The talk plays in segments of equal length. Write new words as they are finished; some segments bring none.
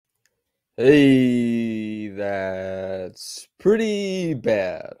Hey, that's pretty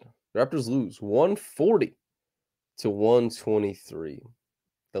bad. Raptors lose 140 to 123.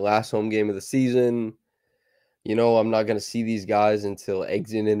 The last home game of the season. I'm not going to see these guys until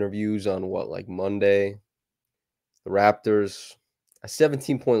exit interviews on like Monday. The Raptors, a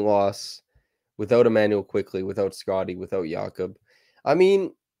 17-point loss without Emmanuel quickly, without Scotty, without Jakob. I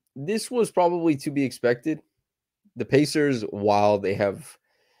mean, this was probably to be expected. The Pacers, while they have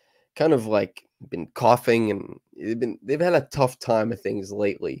kind of like been coughing and they've had a tough time of things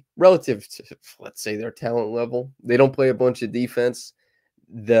lately relative to, let's say, their talent level. They don't play a bunch of defense.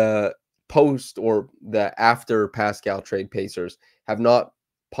 The post or the after Pascal trade Pacers have not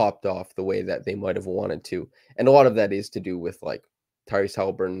popped off the way that they might have wanted to. And a lot of that is to do with like Tyrese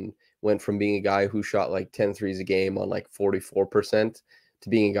Halliburton went from being a guy who shot like 10 threes a game on like 44% to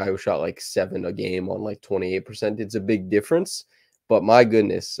being a guy who shot like 7 a game on like 28%. It's a big difference. But my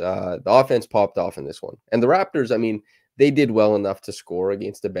goodness, the offense popped off in this one. And the Raptors, I mean, they did well enough to score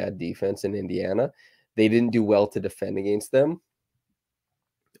against a bad defense in Indiana. They didn't do well to defend against them.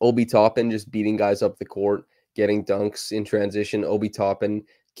 Obi Toppin just beating guys up the court, getting dunks in transition. Obi Toppin,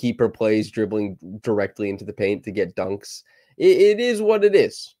 keeper plays, dribbling directly into the paint to get dunks. It is what it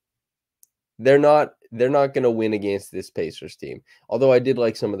is. They're not going to win against this Pacers team. Although I did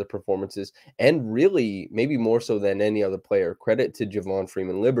like some of the performances, and really maybe more so than any other player. Credit to Javon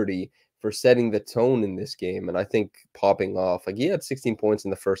Freeman Liberty for setting the tone in this game, and I think popping off. Like he had 16 points in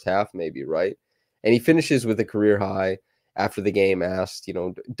the first half, maybe, right? And he finishes with a career high. After the game, asked,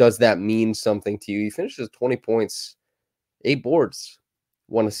 does that mean something to you? He finishes 20 points, 8 boards,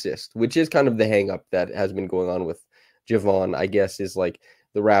 1 assist, which is kind of the hang up that has been going on with Javon, I guess, is like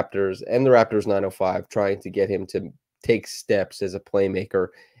the Raptors and the Raptors 905 trying to get him to take steps as a playmaker.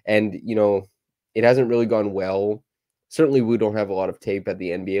 And, it hasn't really gone well. Certainly, we don't have a lot of tape at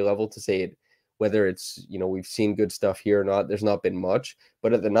the NBA level to say it, whether it's, we've seen good stuff here or not. There's not been much.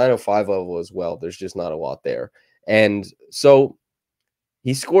 But at the 905 level as well, there's just not a lot there. And so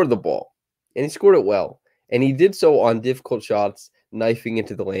he scored the ball and he scored it well. And he did so on difficult shots, knifing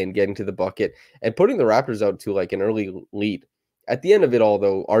into the lane, getting to the bucket, and putting the Raptors out to like an early lead. At the end of it all,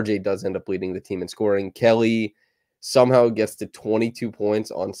 though, RJ does end up leading the team in scoring. Kelly somehow gets to 22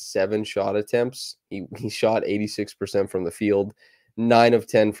 points on 7 shot attempts. He shot 86% from the field, 9 of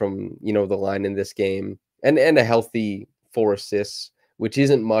 10 from, the line in this game, and a healthy 4 assists, which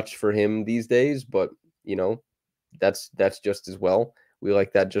isn't much for him these days, but, that's just as well. We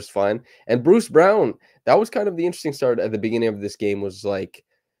like that just fine. And Bruce Brown, that was kind of the interesting start at the beginning of this game, was like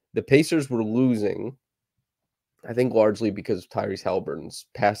the Pacers were losing, I think largely because of Tyrese Halliburton's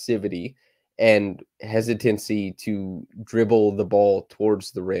passivity and hesitancy to dribble the ball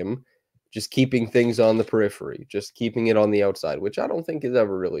towards the rim, just keeping things on the periphery, just keeping it on the outside, which I don't think is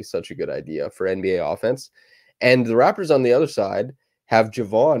ever really such a good idea for NBA offense. And the Raptors on the other side have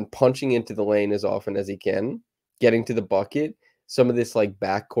Javon punching into the lane as often as he can, getting to the bucket. Some of this like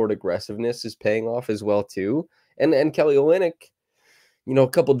backcourt aggressiveness is paying off as well too. And Kelly Olynyk, a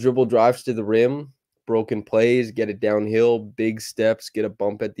couple dribble drives to the rim, broken plays, get it downhill, big steps, get a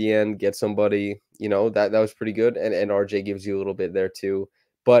bump at the end, get somebody, that was pretty good. And RJ gives you a little bit there too.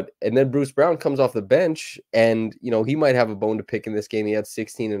 And then Bruce Brown comes off the bench and, he might have a bone to pick in this game. He had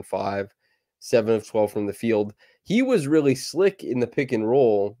 16 and 5, 7 of 12 from the field. He was really slick in the pick and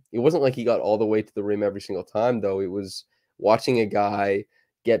roll. It wasn't like he got all the way to the rim every single time, though. It was watching a guy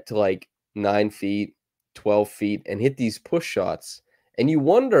get to like 9 feet, 12 feet, and hit these push shots. And you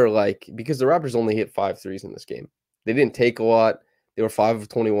wonder, like, because the Raptors only hit 5 threes in this game. They didn't take a lot. They were 5 of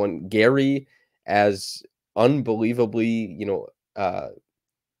 21. Gary, as unbelievably,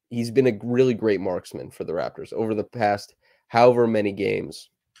 he's been a really great marksman for the Raptors over the past however many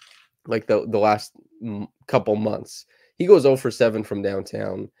games, like the last couple months. He goes 0 for 7 from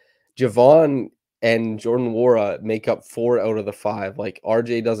downtown. Javon and Jordan Nwora make up 4 out of the 5. Like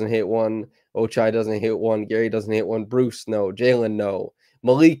RJ doesn't hit one, Ochai doesn't hit one, Gary doesn't hit one, Bruce no, Jalen no,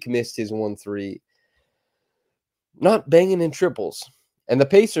 Malik missed his 1-3. Not banging in triples. And the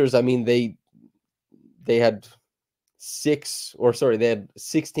Pacers, I mean, they had 16,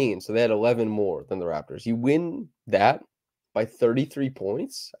 so they had 11 more than the Raptors. You win that by 33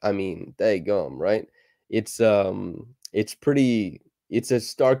 points. I mean, daggum, right? It's a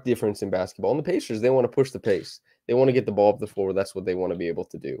stark difference in basketball. And the Pacers, they want to push the pace. They want to get the ball up the floor. That's what they want to be able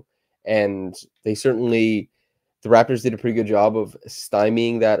to do. And the Raptors did a pretty good job of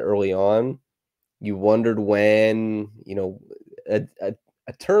stymieing that early on. You wondered when, a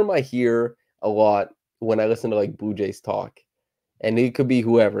term I hear a lot when I listen to like Blue Jays talk, and it could be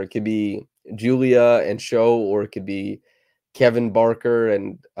whoever. It could be Julia and Show, or it could be Kevin Barker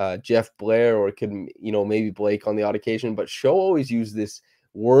and Jeff Blair, or it could, maybe Blake on the odd occasion. But Show always used this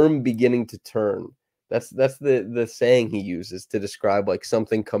worm beginning to turn. That's the saying he uses to describe like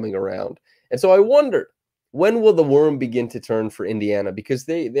something coming around. And so I wondered, when will the worm begin to turn for Indiana? Because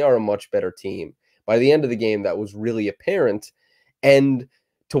they are a much better team. By the end of the game, that was really apparent. And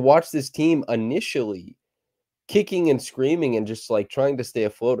to watch this team initially kicking and screaming and just like trying to stay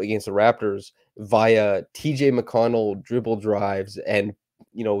afloat against the Raptors via TJ McConnell dribble drives and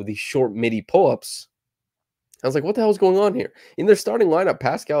these short midi pull-ups. I was like, what the hell is going on here? In their starting lineup,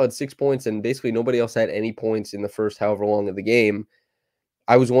 Pascal had 6 points and basically nobody else had any points in the first however long of the game.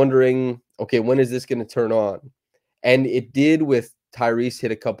 I was wondering, okay, when is this going to turn on? And it did, with Tyrese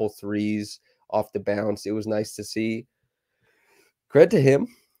hit a couple threes off the bounce. It was nice to see. Credit to him.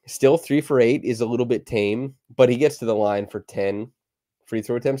 Still 3 for 8 is a little bit tame, but he gets to the line for 10 free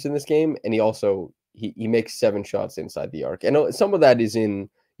throw attempts in this game, and he also he makes 7 shots inside the arc. And some of that is in,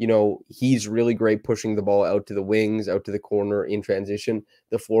 he's really great pushing the ball out to the wings, out to the corner in transition.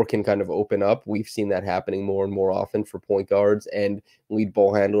 The floor can kind of open up. We've seen that happening more and more often for point guards and lead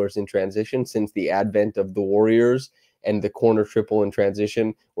ball handlers in transition since the advent of the Warriors and the corner triple in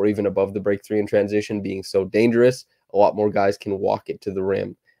transition, or even above the break 3 in transition being so dangerous. A lot more guys can walk it to the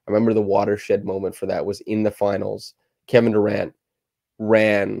rim. I remember the watershed moment for that was in the finals. Kevin Durant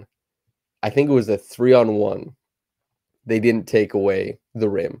ran, I think it was a 3-on-1. They didn't take away the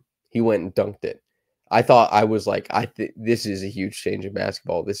rim. He went and dunked it. I was like, this is a huge change in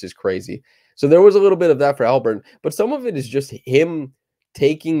basketball. This is crazy. So there was a little bit of that for Albert, but some of it is just him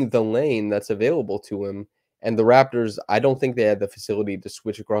taking the lane that's available to him. And the Raptors, I don't think they had the facility to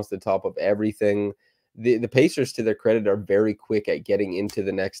switch across the top of everything. The Pacers, to their credit, are very quick at getting into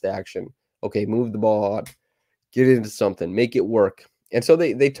the next action. Okay, move the ball on, get into something, make it work. And so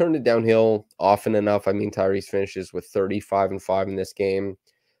they turned it downhill often enough. I mean, Tyrese finishes with 35 and 5 in this game.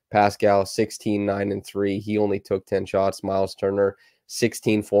 Pascal 16, 9 and 3. He only took 10 shots. Miles Turner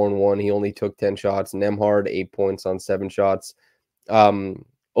 16, 4 and 1. He only took 10 shots. Nembhard 8 points on 7 shots.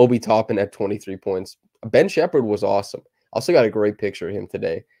 Obi Toppin at 23 points. Ben Shepherd was awesome. Also got a great picture of him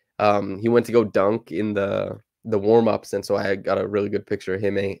today. He went to go dunk in the warm-ups, and so I got a really good picture of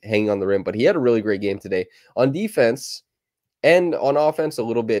him hanging on the rim. But he had a really great game today. On defense and on offense, a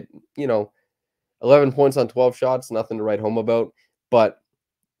little bit, 11 points on 12 shots, nothing to write home about. But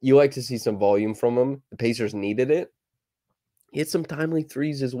you like to see some volume from him. The Pacers needed it. He hit some timely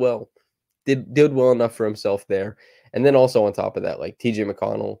threes as well. Did well enough for himself there. And then also on top of that, like TJ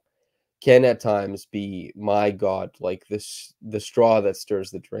McConnell can at times be, my God, like the straw that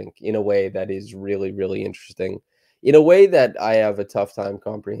stirs the drink in a way that is really, really interesting, in a way that I have a tough time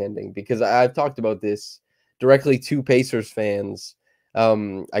comprehending, because I've talked about this directly to Pacers fans,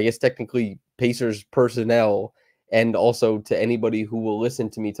 I guess technically Pacers personnel, and also to anybody who will listen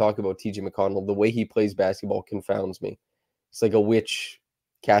to me talk about TJ McConnell. The way he plays basketball confounds me. It's like a witch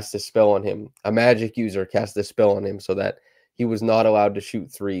cast a spell on him. A magic user cast a spell on him so that he was not allowed to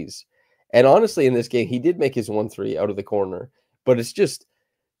shoot threes. And honestly, in this game, he did make his 1-3 out of the corner, but it's just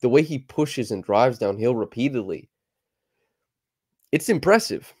the way he pushes and drives downhill repeatedly. It's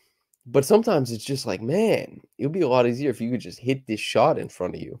impressive, but sometimes it's just like, man, it would be a lot easier if you could just hit this shot in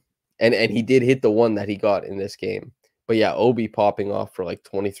front of you. And he did hit the one that he got in this game. But yeah, Obi popping off for like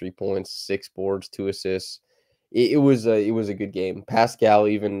 23 points, 6 boards, 2 assists. It was a good game. Pascal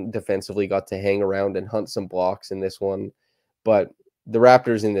even defensively got to hang around and hunt some blocks in this one. But the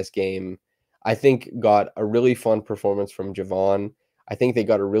Raptors in this game, I think, got a really fun performance from Javon. I think they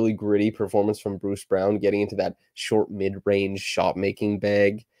got a really gritty performance from Bruce Brown, getting into that short mid-range shot-making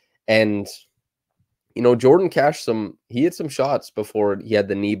bag. And, Jordan Cash, he hit some shots before he had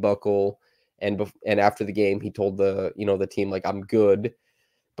the knee buckle. And after the game, he told the team, like, I'm good.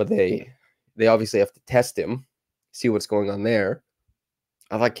 But they obviously have to test him, see what's going on there.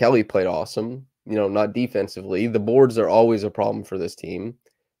 I thought Kelly played awesome, not defensively. The boards are always a problem for this team.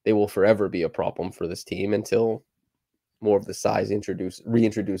 They will forever be a problem for this team until more of the size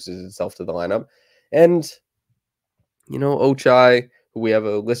reintroduces itself to the lineup. And, Ochai, who we have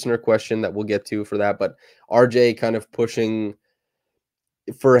a listener question that we'll get to for that, but RJ kind of pushing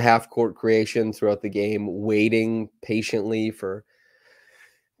for half-court creation throughout the game, waiting patiently for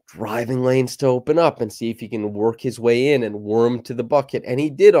driving lanes to open up and see if he can work his way in and worm to the bucket. And he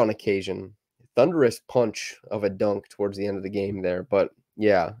did on occasion. Thunderous punch of a dunk towards the end of the game there. But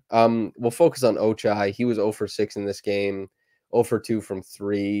yeah, we'll focus on Ochai. He was 0 for 6 in this game, 0 for 2 from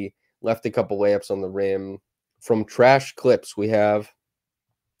 3, left a couple layups on the rim. From Trash Clips, we have,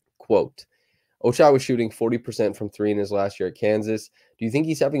 quote, Ochai was shooting 40% from three in his last year at Kansas. Do you think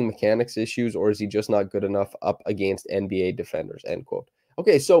he's having mechanics issues, or is he just not good enough up against NBA defenders? End quote.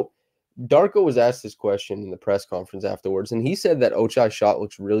 Okay, so Darko was asked this question in the press conference afterwards, and he said that Ochai's shot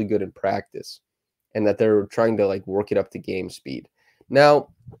looks really good in practice and that they're trying to like work it up to game speed. Now,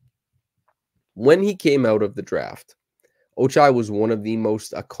 when he came out of the draft, Ochai was one of the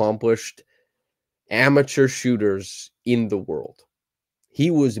most accomplished amateur shooters in the world.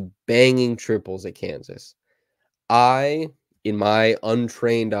 He was banging triples at Kansas. I, in my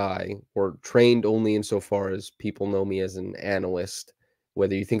untrained eye, or trained only insofar as people know me as an analyst,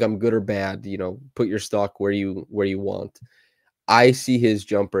 whether you think I'm good or bad, put your stock where you want. I see his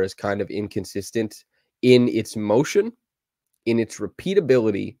jumper as kind of inconsistent in its motion, in its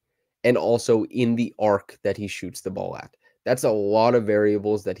repeatability, and also in the arc that he shoots the ball at. That's a lot of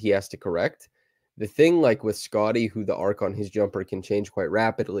variables that he has to correct. The thing like with Scotty, who the arc on his jumper can change quite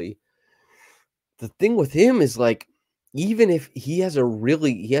rapidly, the thing with him is like, even if he has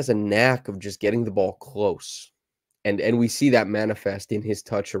a knack of just getting the ball close. And we see that manifest in his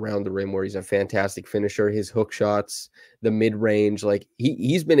touch around the rim, where he's a fantastic finisher, his hook shots, the mid-range. Like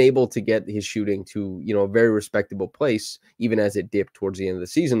he's been able to get his shooting to, a very respectable place, even as it dipped towards the end of the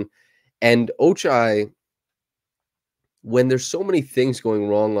season. And Ochai, when there's so many things going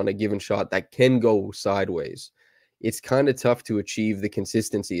wrong on a given shot that can go sideways, it's kind of tough to achieve the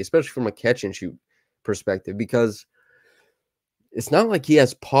consistency, especially from a catch and shoot perspective, because it's not like he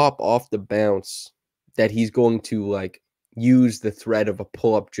has pop off the bounce that he's going to like use the threat of a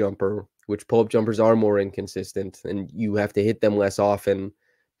pull-up jumper, which pull-up jumpers are more inconsistent and you have to hit them less often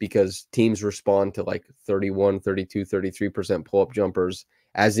because teams respond to like 31, 32, 33% pull-up jumpers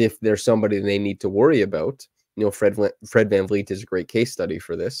as if there's somebody they need to worry about. Fred VanVleet is a great case study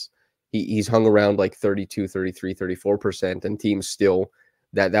for this. He's hung around like 32, 33, 34%, and teams still,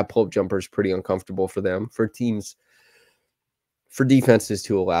 that pull-up jumper is pretty uncomfortable for them, for defenses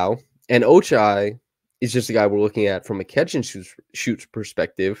to allow. And Ochai is just a guy we're looking at from a catch and shoots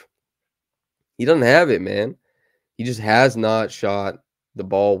perspective. He doesn't have it, man. He just has not shot the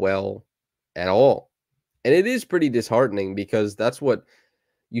ball well at all. And it is pretty disheartening because that's what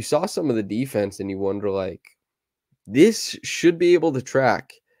you saw some of the defense and you wonder, like, this should be able to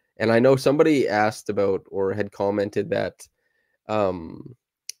track. And I know somebody asked about or had commented that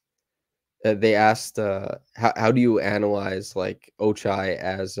they asked how do you analyze like Ochai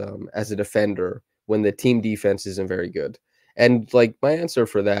as a defender when the team defense isn't very good? And like my answer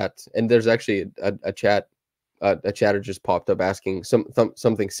for that, and there's actually a chatter just popped up asking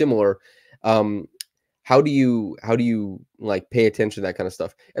something similar. How do you like pay attention to that kind of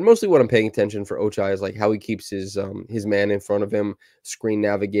stuff? And mostly what I'm paying attention for Ochai is like how he keeps his man in front of him, screen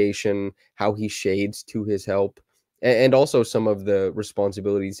navigation, how he shades to his help, and also some of the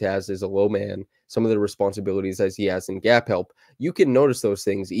responsibilities he has as a low man, some of the responsibilities as he has in gap help. You can notice those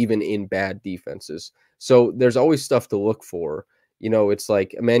things even in bad defenses. So there's always stuff to look for. It's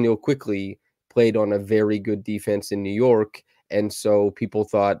like Emmanuel Quickley played on a very good defense in New York, and so people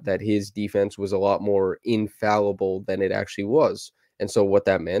thought that his defense was a lot more infallible than it actually was. And so what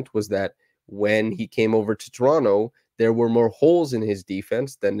that meant was that when he came over to Toronto, there were more holes in his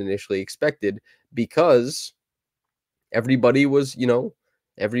defense than initially expected because everybody was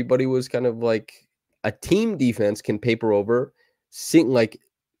kind of like a team defense can paper over like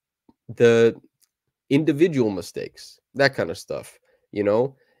the individual mistakes, that kind of stuff,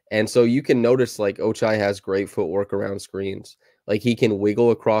 And so you can notice like Ochai has great footwork around screens. Like he can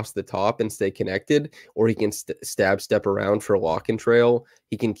wiggle across the top and stay connected, or he can step around for a lock and trail.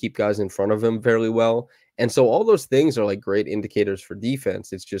 He can keep guys in front of him fairly well. And so all those things are like great indicators for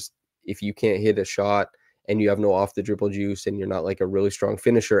defense. It's just if you can't hit a shot and you have no off the dribble juice and you're not like a really strong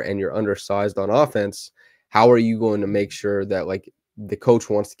finisher and you're undersized on offense, how are you going to make sure that like the coach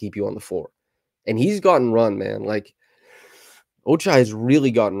wants to keep you on the floor? And he's gotten run, man. Like Ochai has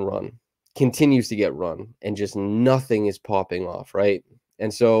really gotten run, continues to get run, and just nothing is popping off, right?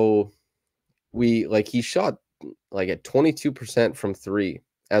 And so he shot like at 22% from three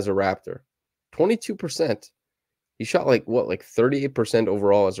as a Raptor. 22%. He shot like 38%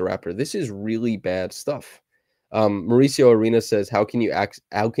 overall as a Raptor. This is really bad stuff. Mauricio Arena says, how can you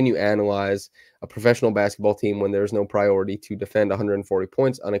analyze a professional basketball team when there's no priority to defend 140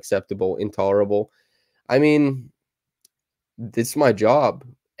 points? Unacceptable, intolerable. I mean, it's my job,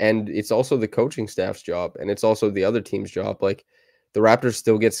 and it's also the coaching staff's job, and it's also the other team's job. Like the Raptors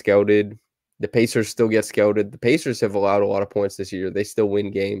still get scouted, the Pacers still get scouted. The Pacers have allowed a lot of points this year. They still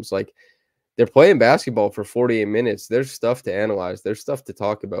win games. Like they're playing basketball for 48 minutes. There's stuff to analyze. There's stuff to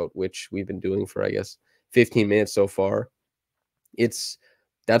talk about, which we've been doing for, I guess, 15 minutes so far.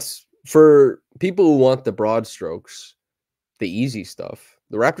 That's For people who want the broad strokes, the easy stuff,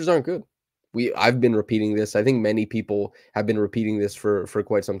 the Raptors aren't good. I've been repeating this. I think many people have been repeating this for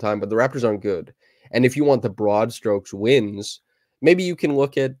quite some time, but the Raptors aren't good. And if you want the broad strokes wins, maybe you can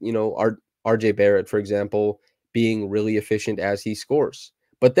look at, RJ Barrett, for example, being really efficient as he scores.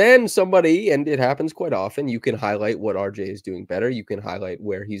 But then somebody, and it happens quite often, you can highlight what RJ is doing better. You can highlight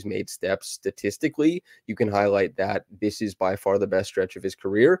where he's made steps statistically. You can highlight that this is by far the best stretch of his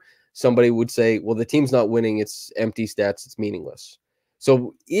career. Somebody would say, well, the team's not winning. It's empty stats. It's meaningless.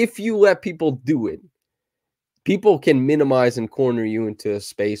 So if you let people do it, people can minimize and corner you into a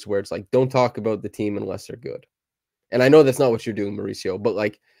space where it's like, don't talk about the team unless they're good. And I know that's not what you're doing, Mauricio, but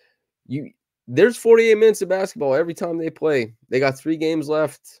like there's 48 minutes of basketball every time they play. They got 3 games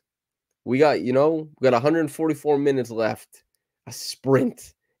left. We got 144 minutes left. A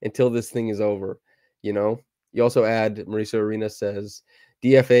sprint until this thing is over, You also add, Mauricio Arena says,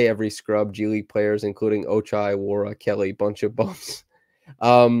 DFA every scrub, G League players, including Ochai, Wara, Kelly, bunch of bums.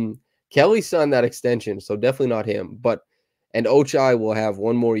 Kelly signed that extension, so definitely not him. And Ochai will have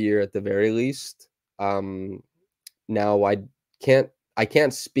 1 more year at the very least. Now I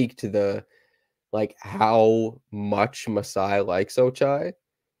can't speak to the how much Masai likes Ochai,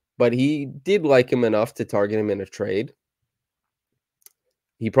 but he did like him enough to target him in a trade.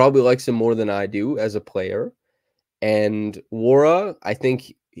 He probably likes him more than I do as a player. And Wara, I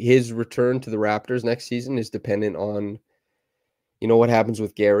think his return to the Raptors next season is dependent on what happens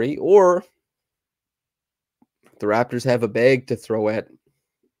with Gary, or the Raptors have a bag to throw at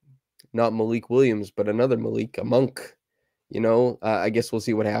not Malik Williams, but another Malik, a Monk. I guess we'll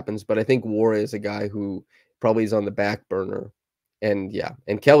see what happens. But I think Wara is a guy who probably is on the back burner. And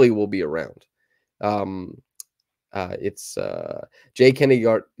Kelly will be around. It's Jay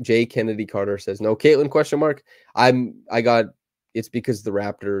Kennedy Carter says, no, Caitlin, question mark. It's because the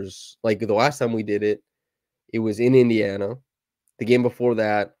Raptors, the last time we did it, it was in Indiana. The game before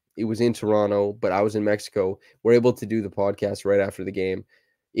that, it was in Toronto, but I was in Mexico. We're able to do the podcast right after the game.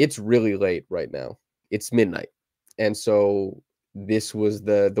 It's really late right now. It's midnight. And so this was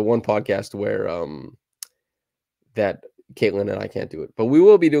the one podcast where that Caitlin and I can't do it. But we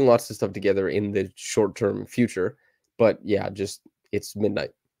will be doing lots of stuff together in the short-term future. But yeah, it's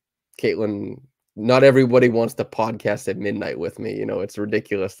midnight. Caitlin, not everybody wants to podcast at midnight with me. It's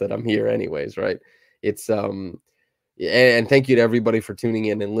ridiculous that I'm here anyways, right? It's and thank you to everybody for tuning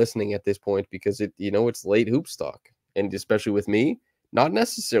in and listening at this point, because it's late hoop stock, and especially with me, not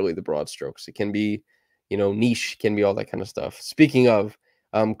necessarily the broad strokes. It can be, niche, can be all that kind of stuff. Speaking of,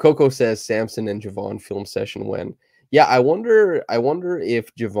 Coco says Samson and Javon film session when. Yeah, I wonder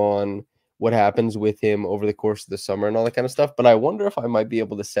if Javon, what happens with him over the course of the summer and all that kind of stuff. But I wonder if I might be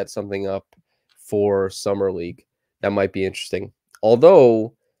able to set something up for Summer League. That might be interesting.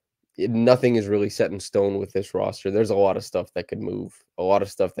 Although nothing is really set in stone with this roster. There's a lot of stuff that could move, a lot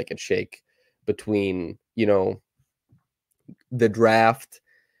of stuff that could shake between, the draft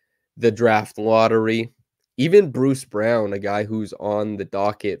lottery, even Bruce Brown, a guy who's on the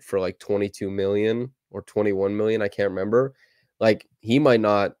docket for 22 million or 21 million. I can't remember.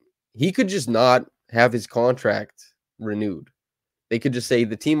 He could just not have his contract renewed. They could just say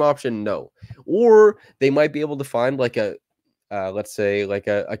the team option, no. Or they might be able to find let's say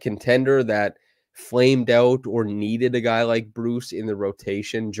a contender that flamed out or needed a guy like Bruce in the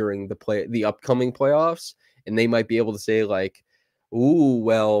rotation during the upcoming playoffs. And they might be able to say ooh,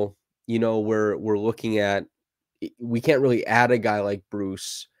 well, we're looking at, we can't really add a guy like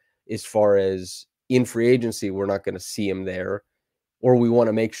Bruce as far as in free agency. We're not going to see him there, or we want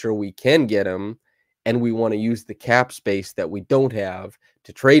to make sure we can get him, and we want to use the cap space that we don't have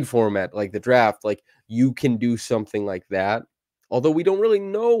to trade for him at the draft. You can do something like that. Although we don't really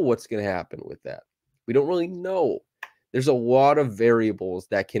know what's going to happen with that. We don't really know. There's a lot of variables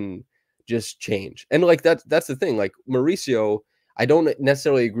that can just change. And that's the thing. Mauricio, I don't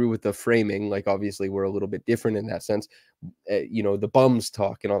necessarily agree with the framing. Obviously we're a little bit different in that sense. The bums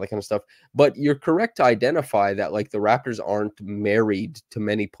talk and all that kind of stuff. But you're correct to identify that the Raptors aren't married to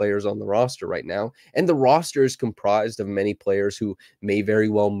many players on the roster right now. And the roster is comprised of many players who may very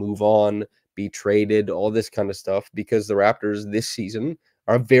well move on, be traded, all this kind of stuff, because the Raptors this season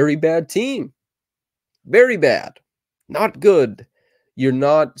are a very bad team. Very bad. Not good. You're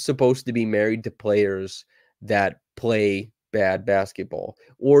not supposed to be married to players that play bad basketball,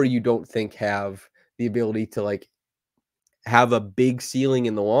 or you don't think have the ability to have a big ceiling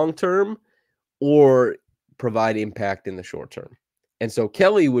in the long term or provide impact in the short term. And so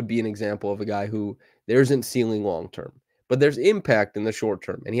Kelly would be an example of a guy who there isn't ceiling long term, but there's impact in the short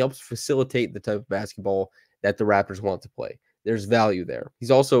term, and he helps facilitate the type of basketball that the Raptors want to play. There's value there.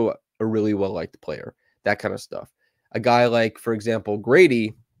 He's also a really well-liked player, that kind of stuff. A guy like, for example,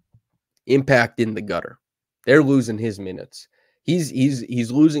 Grady, impact in the gutter. They're losing his minutes.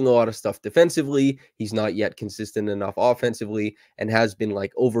 He's losing a lot of stuff defensively. He's not yet consistent enough offensively and has been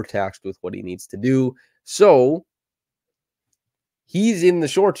like overtaxed with what he needs to do. So he's in the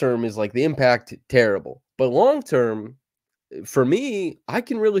short term is like the impact terrible. But long term, for me, I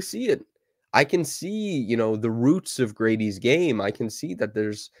can really see it. I can see, the roots of Grady's game. I can see that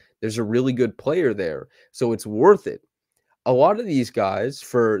there's a really good player there. So it's worth it. A lot of these guys,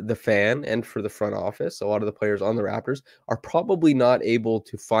 for the fan and for the front office, a lot of the players on the Raptors are probably not able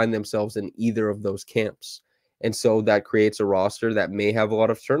to find themselves in either of those camps. And so that creates a roster that may have a lot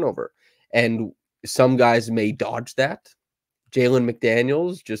of turnover. And some guys may dodge that. Jalen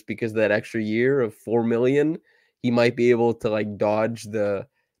McDaniels, just because of that extra year of $4 million, he might be able to like dodge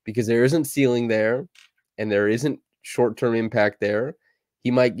because there isn't ceiling there and there isn't short-term impact there.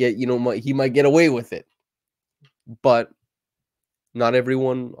 He might get, he might get away with it. But not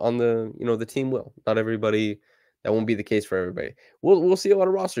everyone on the team will. Not everybody. That won't be the case for everybody. We'll see a lot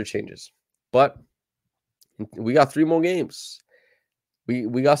of roster changes, but we got 3 more games.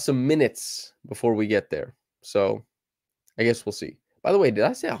 We got some minutes before we get there, so I guess we'll see. By the way, did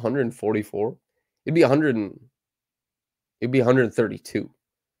I say 144? It'd be 132.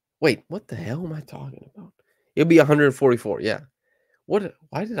 Wait, what the hell am I talking about? It'll be 144. Yeah.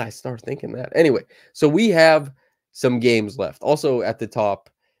 Why did I start thinking that? Anyway, so we have some games left. Also at the top,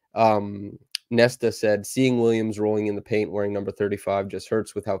 Nesta said, seeing Williams rolling in the paint wearing number 35 just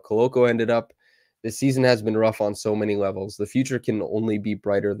hurts with how Koloko ended up. This season has been rough on so many levels. The future can only be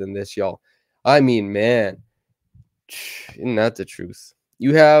brighter than this, y'all. I mean, man, isn't that the truth?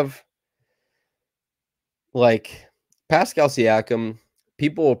 You have like Pascal Siakam.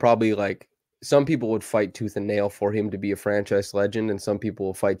 People will probably some people would fight tooth and nail for him to be a franchise legend, and some people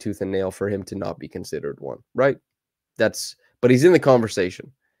will fight tooth and nail for him to not be considered one, right? But he's in the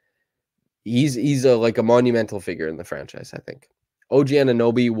conversation. He's a monumental figure in the franchise, I think. OG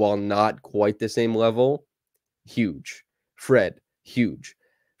Anunoby, while not quite the same level, huge. Fred, huge.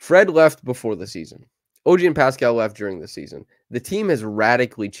 Fred left before the season. OG and Pascal left during the season. The team has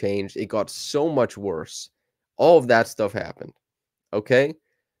radically changed. It got so much worse. All of that stuff happened. Okay?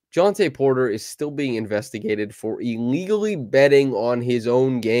 Jonte Porter is still being investigated for illegally betting on his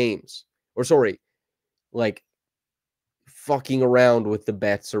own games. Or sorry, fucking around with the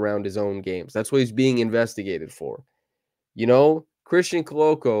bets around his own games. That's what he's being investigated for. Christian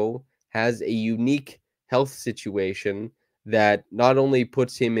Koloko has a unique health situation that not only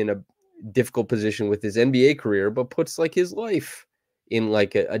puts him in a difficult position with his NBA career, but puts his life in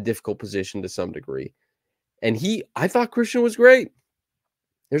a difficult position to some degree. And I thought Christian was great.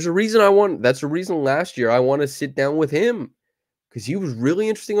 There's a reason that's the reason last year I want to sit down with him, because he was really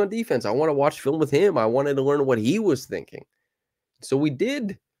interesting on defense. I want to watch film with him. I wanted to learn what he was thinking. So we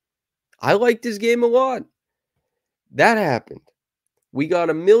did. I liked his game a lot. That happened. We got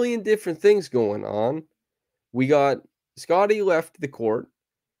a million different things going on. We got Scotty left the court,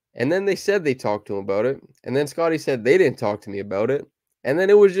 and then they said they talked to him about it. And then Scotty said they didn't talk to me about it. And then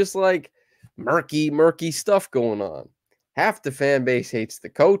it was just murky stuff going on. Half the fan base hates the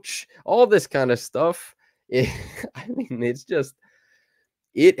coach, all this kind of stuff. It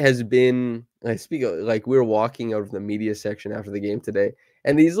has been, I speak of, we were walking out of the media section after the game today,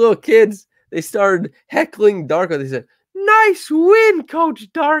 and these little kids, they started heckling Darko. They said, "Nice win,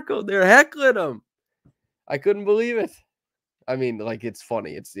 Coach Darko." They're heckling him. I couldn't believe it. I mean, it's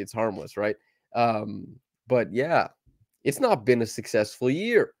funny. It's harmless, right? But yeah, it's not been a successful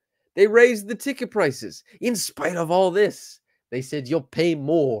year. They raised the ticket prices in spite of all this. They said, you'll pay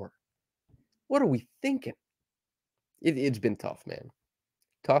more. What are we thinking? It's been tough, man.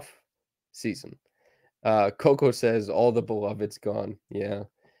 Tough season. Coco says, all the beloved's gone. Yeah.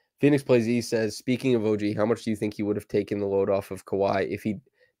 Phoenix Plays E says, speaking of OG, how much do you think he would have taken the load off of Kawhi if he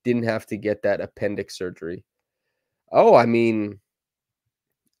didn't have to get that appendix surgery? Oh, I mean,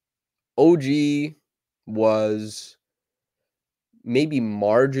 OG was maybe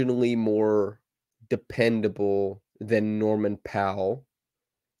marginally more dependable than Norman Powell.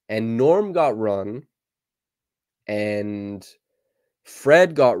 And Norm got run. And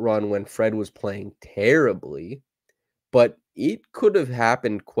Fred got run when Fred was playing terribly. But it could have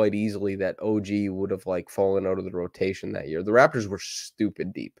happened quite easily that OG would have fallen out of the rotation that year. The Raptors were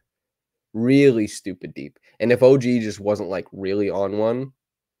stupid deep. Really stupid deep. And if OG just wasn't really on one,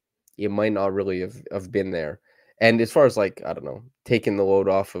 it might not really have been there. And as far as I don't know, taking the load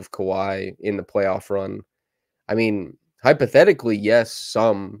off of Kawhi in the playoff run, I mean, hypothetically, yes,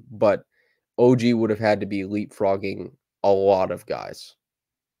 some, but OG would have had to be leapfrogging a lot of guys.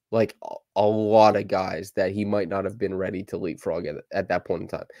 like a lot of guys that he might not have been ready to leapfrog at that point in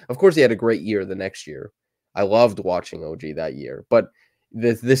time. Of course, he had a great year the next year. I loved watching OG that year, but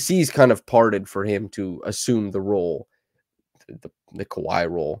the seas kind of parted for him to assume the role, the Kawhi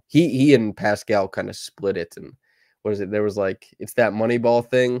role. He and Pascal kind of split it, and what is it? There was like, it's that Moneyball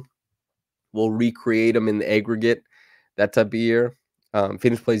thing. We'll recreate him in the aggregate, that type of year.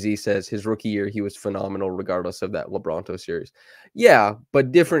 Phoenix Play Z says his rookie year he was phenomenal regardless of that LeBronto series. Yeah,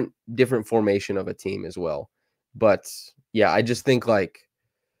 but different formation of a team as well. But yeah, I just think like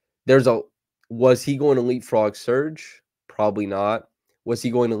was he going to leapfrog Serge? Probably not. Was he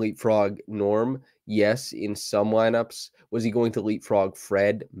going to leapfrog Norm? Yes, in some lineups. Was he going to leapfrog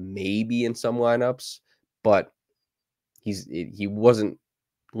Fred? Maybe in some lineups, but he wasn't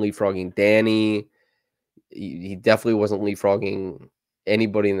leapfrogging Danny. He definitely wasn't leapfrogging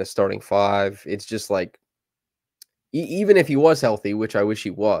anybody in the starting five. It's just like, even if he was healthy, which I wish he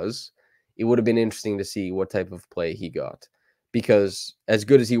was, it would have been interesting to see what type of play he got. Because as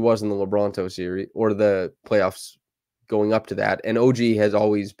good as he was in the LeBronto series or the playoffs going up to that, and OG has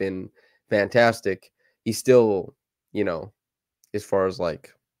always been fantastic, he's still, as far as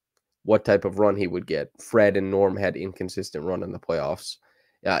like what type of run he would get, Fred and Norm had inconsistent run in the playoffs,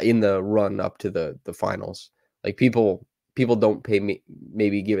 in the run up to the finals. Like people don't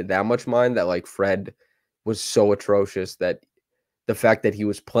maybe give it that much mind that like Fred was so atrocious that the fact that he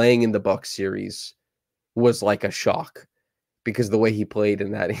was playing in the Bucks series was like a shock, because the way he played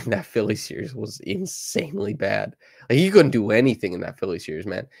in that Philly series was insanely bad. Like he couldn't do anything in that Philly series,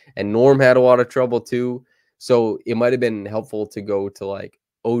 man. And Norm had a lot of trouble too. So it might have been helpful to go to like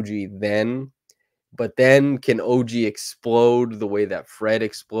OG then, but then can OG explode the way that Fred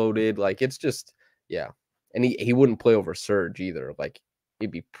exploded? Like it's just, yeah. And he wouldn't play over Serge either. Like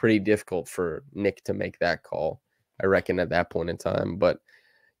it'd be pretty difficult for Nick to make that call, I reckon, at that point in time. But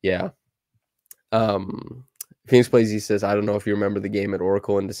yeah. Phoenix Plays, he says, I don't know if you remember the game at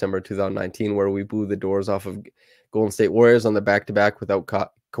Oracle in December 2019 where we blew the doors off of Golden State Warriors on the back-to-back without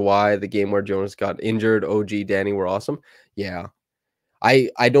Kawhi, the game where Jonas got injured. OG, Danny were awesome. Yeah. I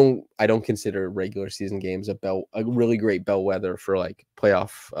don't consider regular season games a really great bellwether for like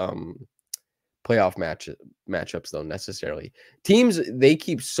playoff matchups though, necessarily. Teams, they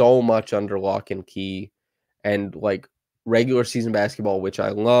keep so much under lock and key, and like regular season basketball, which I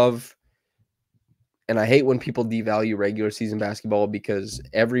love. And I hate when people devalue regular season basketball, because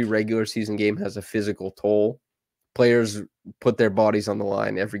every regular season game has a physical toll. Players put their bodies on the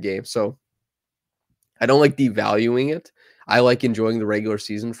line every game. So I don't like devaluing it. I like enjoying the regular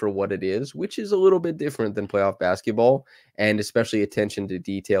season for what it is, which is a little bit different than playoff basketball, and especially attention to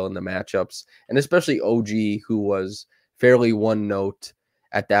detail in the matchups, and especially OG, who was fairly one note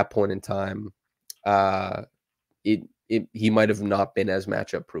at that point in time. He might have not been as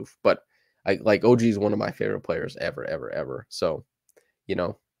matchup proof, but OG is one of my favorite players ever. So,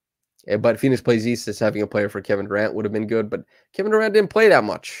 but Phoenix Plays East is having a player for Kevin Durant would have been good, but Kevin Durant didn't play that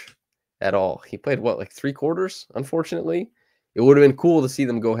much at all. He played like 3 quarters, unfortunately. It would have been cool to see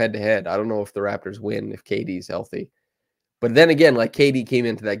them go head to head. I don't know if the Raptors win if KD's healthy. But then again, like KD came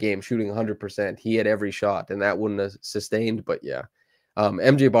into that game shooting 100%. He had every shot, and that wouldn't have sustained. But yeah.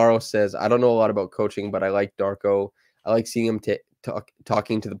 MJ Barrow says, I don't know a lot about coaching, but I like Darko. I like seeing him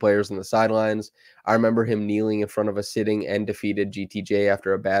talking to the players on the sidelines. I remember him kneeling in front of a sitting and defeated GTJ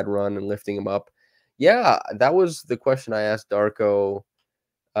after a bad run and lifting him up. Yeah, that was the question I asked Darko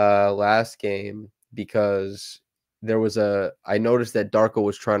last game, because I noticed that Darko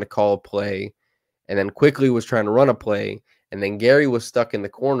was trying to call a play and then quickly was trying to run a play, and then Gary was stuck in the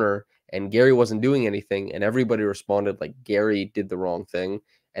corner and Gary wasn't doing anything, and everybody responded like Gary did the wrong thing.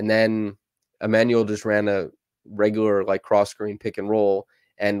 And then Emmanuel just ran a regular like cross screen pick and roll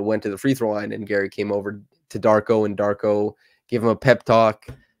and went to the free throw line, and Gary came over to Darko, and Darko gave him a pep talk,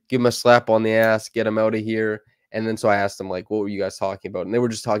 give him a slap on the ass, get him out of here. And then so I asked them, like, what were you guys talking about? And they were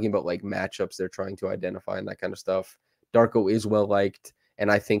just talking about like matchups they're trying to identify and that kind of stuff. Darko is well liked,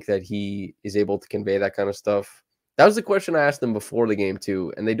 and I think that he is able to convey that kind of stuff. That was the question I asked them before the game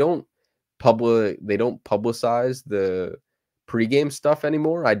too, and they don't publicize the pregame stuff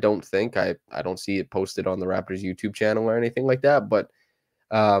anymore. I don't think I don't see it posted on the Raptors YouTube channel or anything like that. But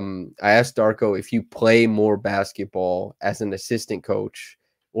I asked Darko if you play more basketball as an assistant coach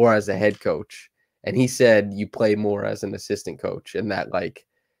or as a head coach. And he said you play more as an assistant coach, and that like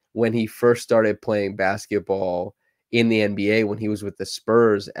when he first started playing basketball in the NBA, when he was with the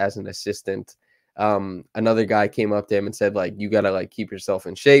Spurs as an assistant, another guy came up to him and said, like, you got to like keep yourself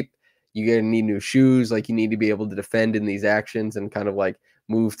in shape. You're going to need new shoes. Like you need to be able to defend in these actions and kind of like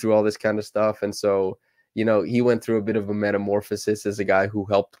move through all this kind of stuff. And so, he went through a bit of a metamorphosis as a guy who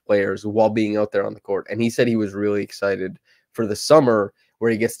helped players while being out there on the court. And he said he was really excited for the summer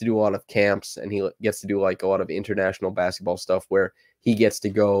where he gets to do a lot of camps and he gets to do like a lot of international basketball stuff where he gets to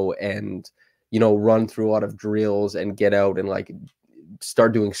go and, run through a lot of drills and get out and like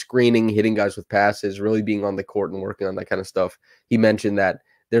start doing screening, hitting guys with passes, really being on the court and working on that kind of stuff. He mentioned that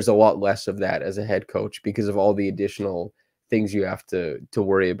there's a lot less of that as a head coach because of all the additional things you have to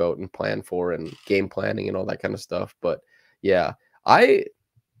worry about and plan for and game planning and all that kind of stuff. But yeah, I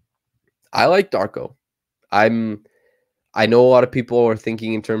like Darko. I know a lot of people are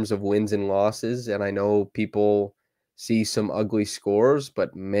thinking in terms of wins and losses, and I know people see some ugly scores,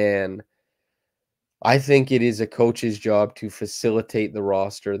 but man, I think it is a coach's job to facilitate the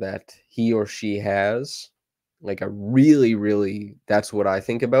roster that he or she has. Like, that's what I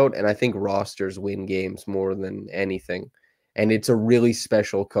think about. And I think rosters win games more than anything. And it's a really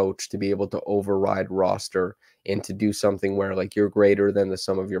special coach to be able to override roster and to do something where, like, you're greater than the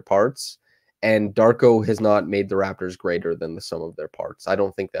sum of your parts. And Darko has not made the Raptors greater than the sum of their parts. I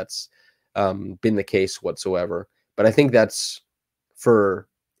don't think that's been the case whatsoever. But I think that's for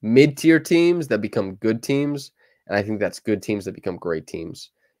mid-tier teams that become good teams, and I think that's good teams that become great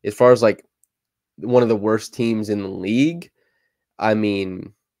teams. As far as like one of the worst teams in the league, I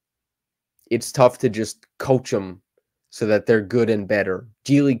mean, it's tough to just coach them so that they're good and better.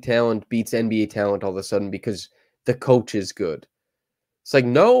 G League talent beats NBA talent all of a sudden because the coach is good. It's like,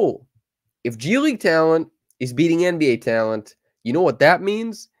 no, if G League talent is beating NBA talent, you know what that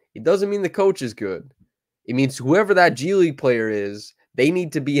means? It doesn't mean the coach is good. It means whoever that G League player is, they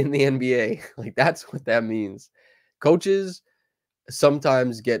need to be in the NBA. Like, that's what that means. Coaches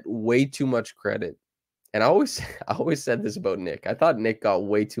sometimes get way too much credit. And I always said this about Nick. I thought Nick got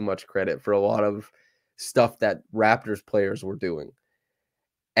way too much credit for a lot of stuff that Raptors players were doing.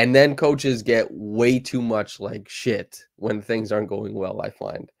 And then coaches get way too much like shit when things aren't going well, I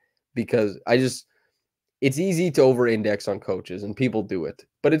find. Because it's easy to over-index on coaches, and people do it.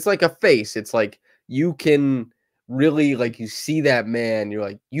 But it's like a face. It's like you can really, like, you see that man, you're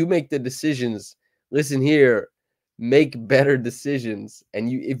like, you make the decisions. Listen here, make better decisions. And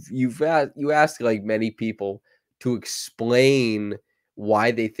if you ask like many people to explain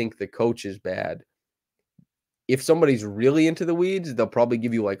why they think the coach is bad, if somebody's really into the weeds, they'll probably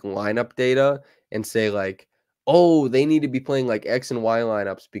give you like lineup data and say like, oh, they need to be playing like X and Y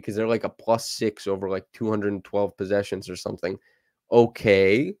lineups because they're like a +6 over like 212 possessions or something.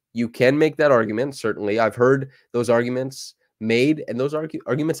 Okay, you can make that argument. Certainly, I've heard those arguments made, and those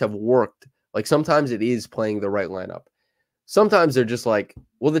arguments have worked. Like, sometimes it is playing the right lineup. Sometimes they're just like,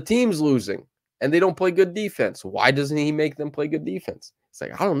 well, the team's losing and they don't play good defense. Why doesn't he make them play good defense? It's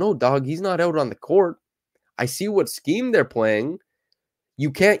like, I don't know, dog. He's not out on the court. I see what scheme they're playing.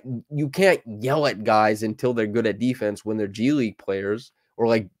 You can't yell at guys until they're good at defense when they're G League players or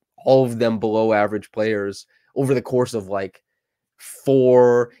like all of them below average players over the course of like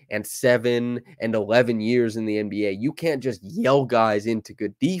 4 and 7 and 11 years in the NBA. You can't just yell guys into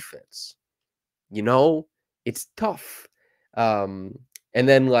good defense. It's tough. And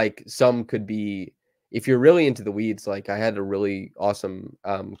then like some could be, if you're really into the weeds, like I had a really awesome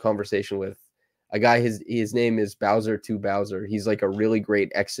conversation with a guy. His name is Bowser2Bowser. He's like a really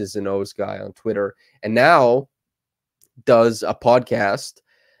great X's and O's guy on Twitter, and now does a podcast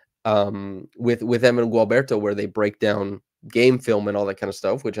with Evan Gualberto where they break down game film and all that kind of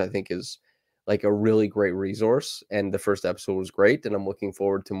stuff, which I think is like a really great resource. And the first episode was great, and I'm looking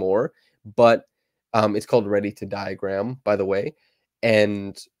forward to more. But it's called Ready to Diagram, by the way.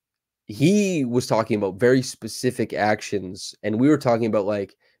 And he was talking about very specific actions, and we were talking about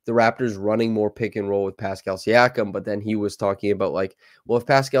like the Raptors running more pick and roll with Pascal Siakam, but then he was talking about like, well, if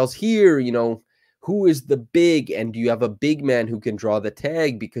Pascal's here, who is the big, and do you have a big man who can draw the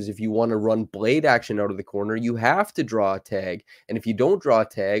tag? Because if you want to run blade action out of the corner, you have to draw a tag. And if you don't draw a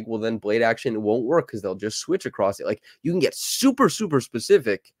tag, well, then blade action won't work because they'll just switch across it. Like, you can get super, super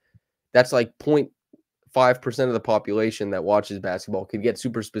specific. That's like 0.5% of the population that watches basketball could get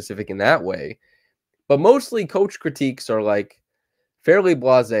super specific in that way. But mostly coach critiques are like fairly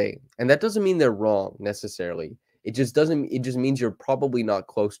blasé, and that doesn't mean they're wrong necessarily. It just means you're probably not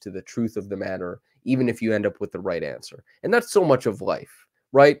close to the truth of the matter, even if you end up with the right answer. And that's so much of life,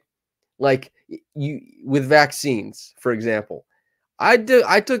 right? Like with vaccines, for example. I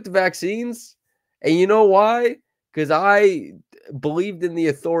took the vaccines, and you know why? Because I believed in the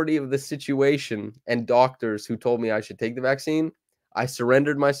authority of the situation and doctors who told me I should take the vaccine. I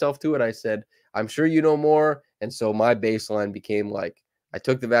surrendered myself to it. I said, I'm sure you know more. And so my baseline became like, I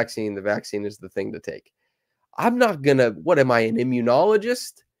took the vaccine. The vaccine is the thing to take. I'm not going to, what am I, an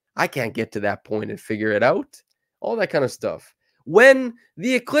immunologist? I can't get to that point and figure it out. All that kind of stuff. When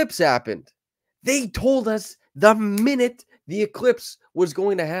the eclipse happened, they told us the minute the eclipse was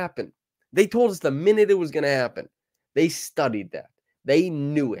going to happen. They told us the minute it was going to happen. They studied that. They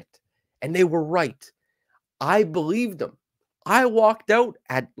knew it. And they were right. I believed them. I walked out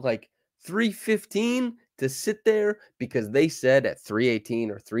at like 3:15 to sit there because they said at 3:18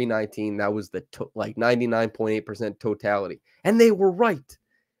 or 3:19 that was the like 99.8% totality. And they were right.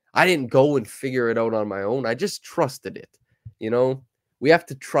 I didn't go and figure it out on my own. I just trusted it. You know, we have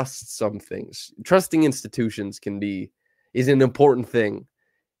to trust some things. Trusting institutions is an important thing.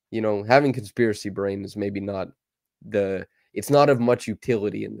 You know, having conspiracy brain is maybe not it's not of much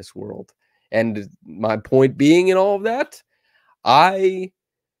utility in this world. And my point being in all of that, I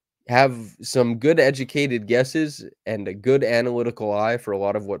have some good educated guesses and a good analytical eye for a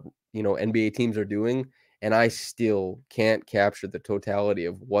lot of what, NBA teams are doing. And I still can't capture the totality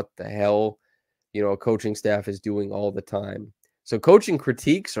of what the hell, a coaching staff is doing all the time. So coaching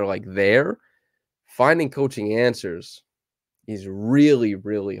critiques are like there. Finding coaching answers is really,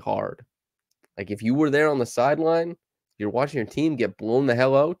 really hard. Like if you were there on the sideline, you're watching your team get blown the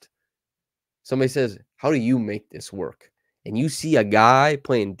hell out. Somebody says, how do you make this work? And you see a guy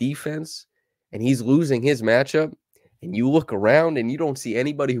playing defense and he's losing his matchup, and you look around and you don't see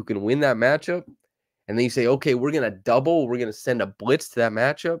anybody who can win that matchup. And then you say, okay, we're going to send a blitz to that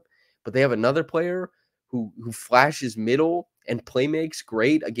matchup. But they have another player who flashes middle and play makes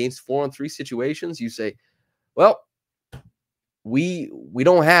great against 4-on-3 situations. You say, well, we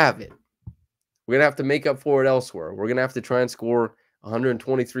don't have it. We're going to have to make up for it elsewhere. We're going to have to try and score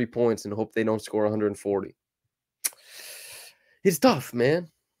 123 points and hope they don't score 140. It's tough, man.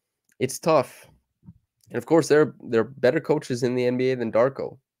 It's tough. And of course, there are better coaches in the NBA than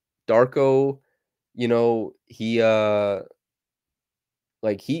Darko. Darko, he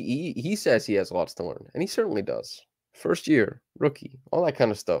says he has lots to learn, and he certainly does. First year, rookie, all that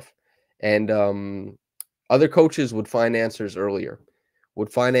kind of stuff. And other coaches would find answers earlier,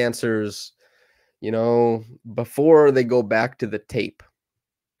 would find answers, before they go back to the tape,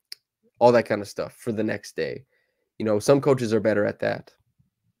 all that kind of stuff for the next day. Some coaches are better at that.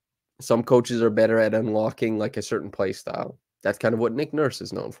 Some coaches are better at unlocking like a certain play style. That's kind of what Nick Nurse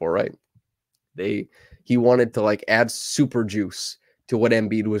is known for, right? He wanted to like add super juice to what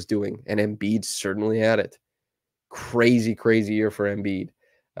Embiid was doing, and Embiid certainly had it. Crazy, crazy year for Embiid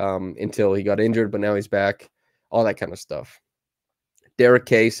until he got injured, but now he's back. All that kind of stuff. Derek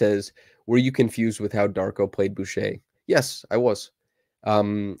K says, were you confused with how Darko played Boucher? Yes, I was.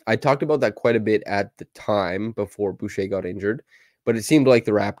 I talked about that quite a bit at the time before Boucher got injured, but it seemed like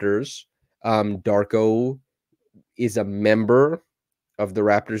the Raptors, Darko is a member of the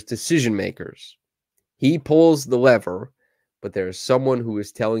Raptors decision makers. He pulls the lever, but there's someone who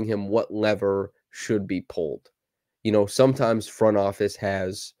is telling him what lever should be pulled. Sometimes front office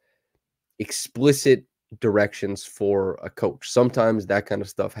has explicit directions for a coach. Sometimes that kind of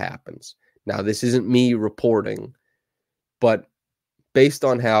stuff happens. Now, this isn't me reporting, but based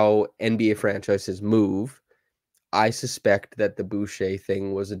on how NBA franchises move, I suspect that the Boucher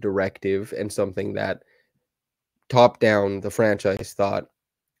thing was a directive and something that top down the franchise thought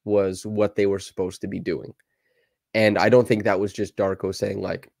was what they were supposed to be doing. And I don't think that was just Darko saying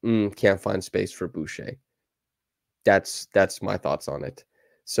like, can't find space for Boucher. That's my thoughts on it.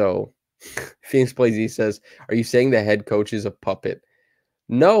 So Phoenix Plays E says, are you saying the head coach is a puppet?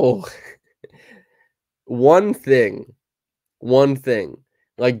 No. One thing.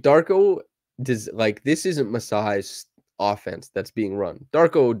 Like Darko does, like, this isn't Masai's offense that's being run.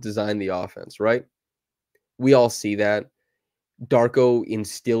 Darko designed the offense, right? We all see that. Darko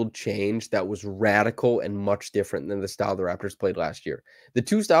instilled change that was radical and much different than the style the Raptors played last year. The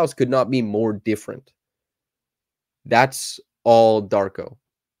two styles could not be more different. That's all Darko.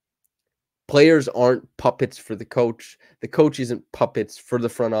 Players aren't puppets for the coach. The coach isn't puppets for the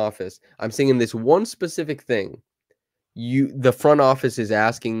front office. I'm saying this one specific thing. The front office is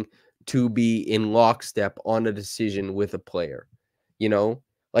asking to be in lockstep on a decision with a player.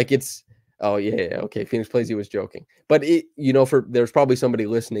 Like it's, oh yeah, okay. Phoenix Plays, he was joking, but there's probably somebody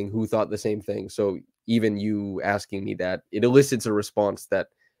listening who thought the same thing. So even you asking me that, it elicits a response that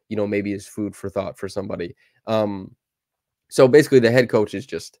maybe is food for thought for somebody. So basically, the head coach is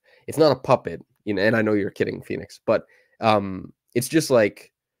it's not a puppet, and I know you're kidding, Phoenix, but it's just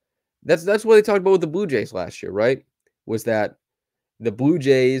like that's what they talked about with the Blue Jays last year, right? Was that the Blue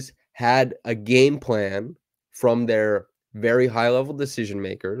Jays had a game plan from their very high-level decision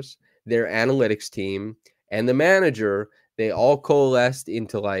makers, their analytics team, and the manager. They all coalesced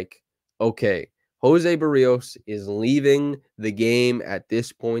into like, okay, Jose Barrios is leaving the game at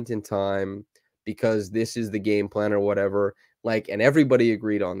this point in time because this is the game plan or whatever. Like, and everybody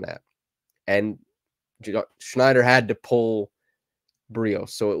agreed on that. And Schneider had to pull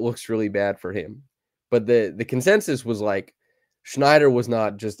Barrios, so it looks really bad for him. But the consensus was like Schneider was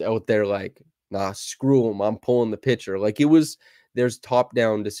not just out there like, nah, screw him, I'm pulling the pitcher. Like it was, there's top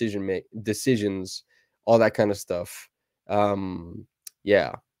down decisions, all that kind of stuff.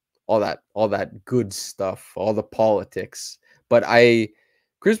 Yeah, all that good stuff, all the politics. But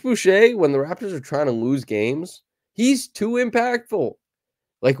Chris Boucher, when the Raptors are trying to lose games, he's too impactful.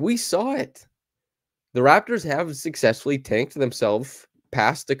 Like we saw it. The Raptors have successfully tanked themselves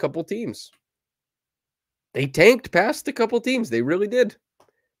past a couple teams. They tanked past a couple teams. They really did.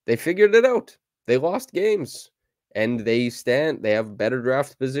 They figured it out. They lost games. And they have better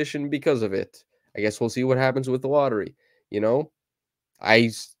draft position because of it. I guess we'll see what happens with the lottery. You know,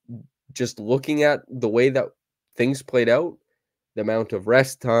 just looking at the way that things played out, the amount of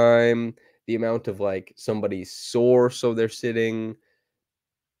rest time, the amount of like somebody's sore, so they're sitting,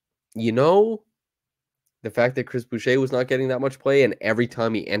 the fact that Chris Boucher was not getting that much play, and every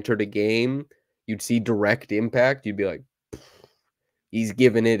time he entered a game, you'd see direct impact. You'd be like, he's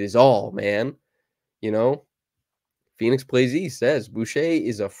giving it his all, man. Phoenix Plays E says, Boucher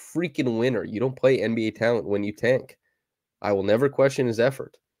is a freaking winner. You don't play NBA talent when you tank. I will never question his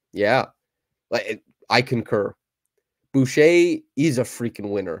effort. Yeah, I concur. Boucher is a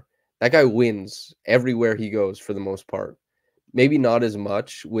freaking winner. That guy wins everywhere he goes for the most part. Maybe not as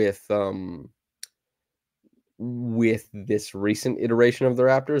much with this recent iteration of the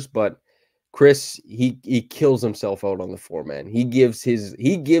Raptors, but Chris, he kills himself out on the floor, man. He gives his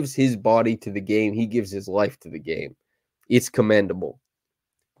body to the game. He gives his life to the game. It's commendable,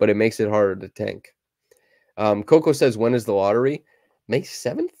 but it makes it harder to tank. Coco says, when is the lottery? May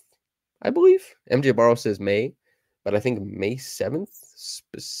 7th, I believe. MJ Barrow says May, but I think May 7th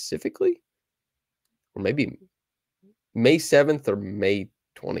specifically, or maybe May 7th or May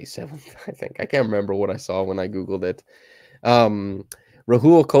 27th, I think. I can't remember what I saw when I Googled it. Rahul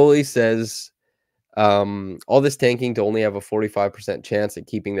Kohli says, all this tanking to only have a 45% chance at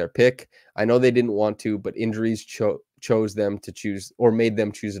keeping their pick. I know they didn't want to, but injuries chose them to choose, or made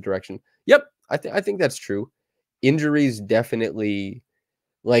them choose a direction. Yep, I think that's true. Injuries definitely,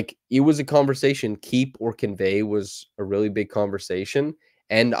 like, it was a conversation. Keep or convey was a really big conversation.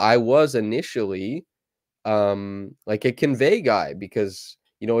 And I was initially like a convey guy because,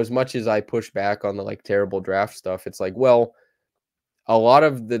 as much as I push back on the like terrible draft stuff, it's like, well, a lot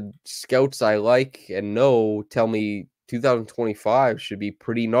of the scouts I like and know tell me 2025 should be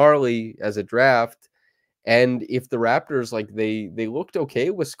pretty gnarly as a draft. And if the Raptors, like, they looked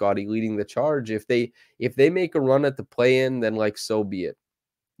okay with Scotty leading the charge, if they make a run at the play-in, then like so be it.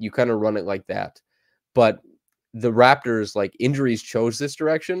 You kind of run it like that. But the Raptors, like, injuries chose this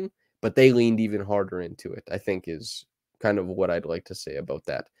direction, but they leaned even harder into it, I think, is kind of what I'd like to say about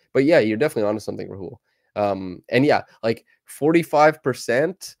that. But yeah, you're definitely onto something, Rahul. And yeah, like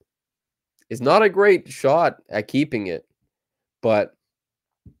 45% is not a great shot at keeping it. But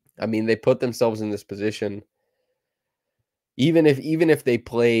I mean, they put themselves in this position. Even if they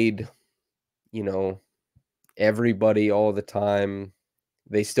played, everybody all the time,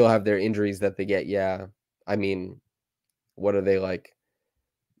 they still have their injuries that they get. Yeah. I mean, what are they, like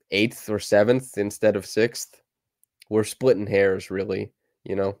 8th or 7th instead of 6th? We're splitting hairs, really,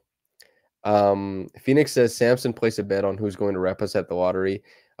 Phoenix says Samson placed a bet on who's going to rep us at the lottery.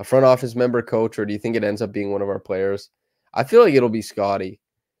 A front office member, coach, or do you think it ends up being one of our players? I feel like it'll be Scotty.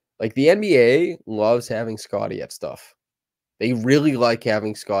 Like, the NBA loves having Scotty at stuff. They really like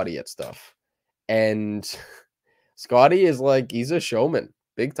having Scotty at stuff. And Scotty is like, he's a showman,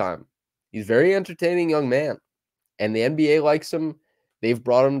 big time. He's a very entertaining young man. And the NBA likes him. They've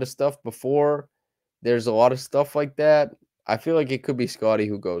brought him to stuff before. There's a lot of stuff like that. I feel like it could be Scotty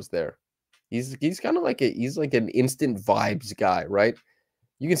who goes there. He's kind of like he's like an instant vibes guy, right?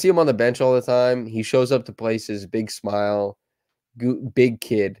 You can see him on the bench all the time. He shows up to places, big smile, big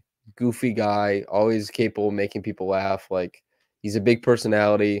kid, goofy guy, always capable of making people laugh. Like, he's a big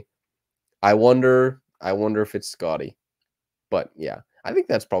personality. I wonder if it's Scotty. But yeah, I think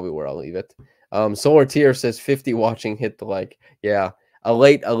that's probably where I'll leave it. Solar Tier says 50 watching, hit the like. Yeah, a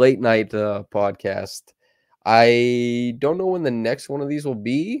late night podcast. I don't know when the next one of these will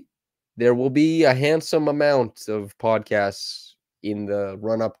be. There will be a handsome amount of podcasts in the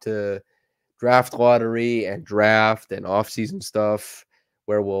run up to draft lottery and draft and off-season stuff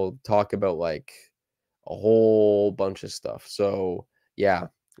where we'll talk about like a whole bunch of stuff. So yeah,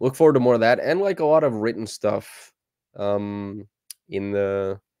 look forward to more of that, and like a lot of written stuff in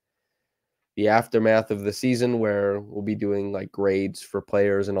the the aftermath of the season where we'll be doing like grades for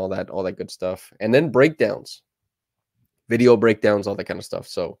players and all that good stuff. And then breakdowns, video breakdowns, all that kind of stuff.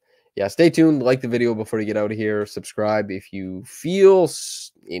 So yeah, stay tuned. Like the video before you get out of here. Subscribe if you feel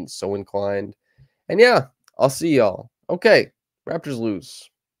so inclined. And yeah, I'll see y'all. Okay, Raptors lose.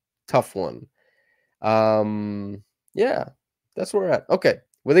 Tough one. Yeah, that's where we're at. Okay,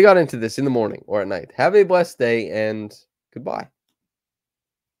 well, they got into this in the morning or at night. Have a blessed day and goodbye.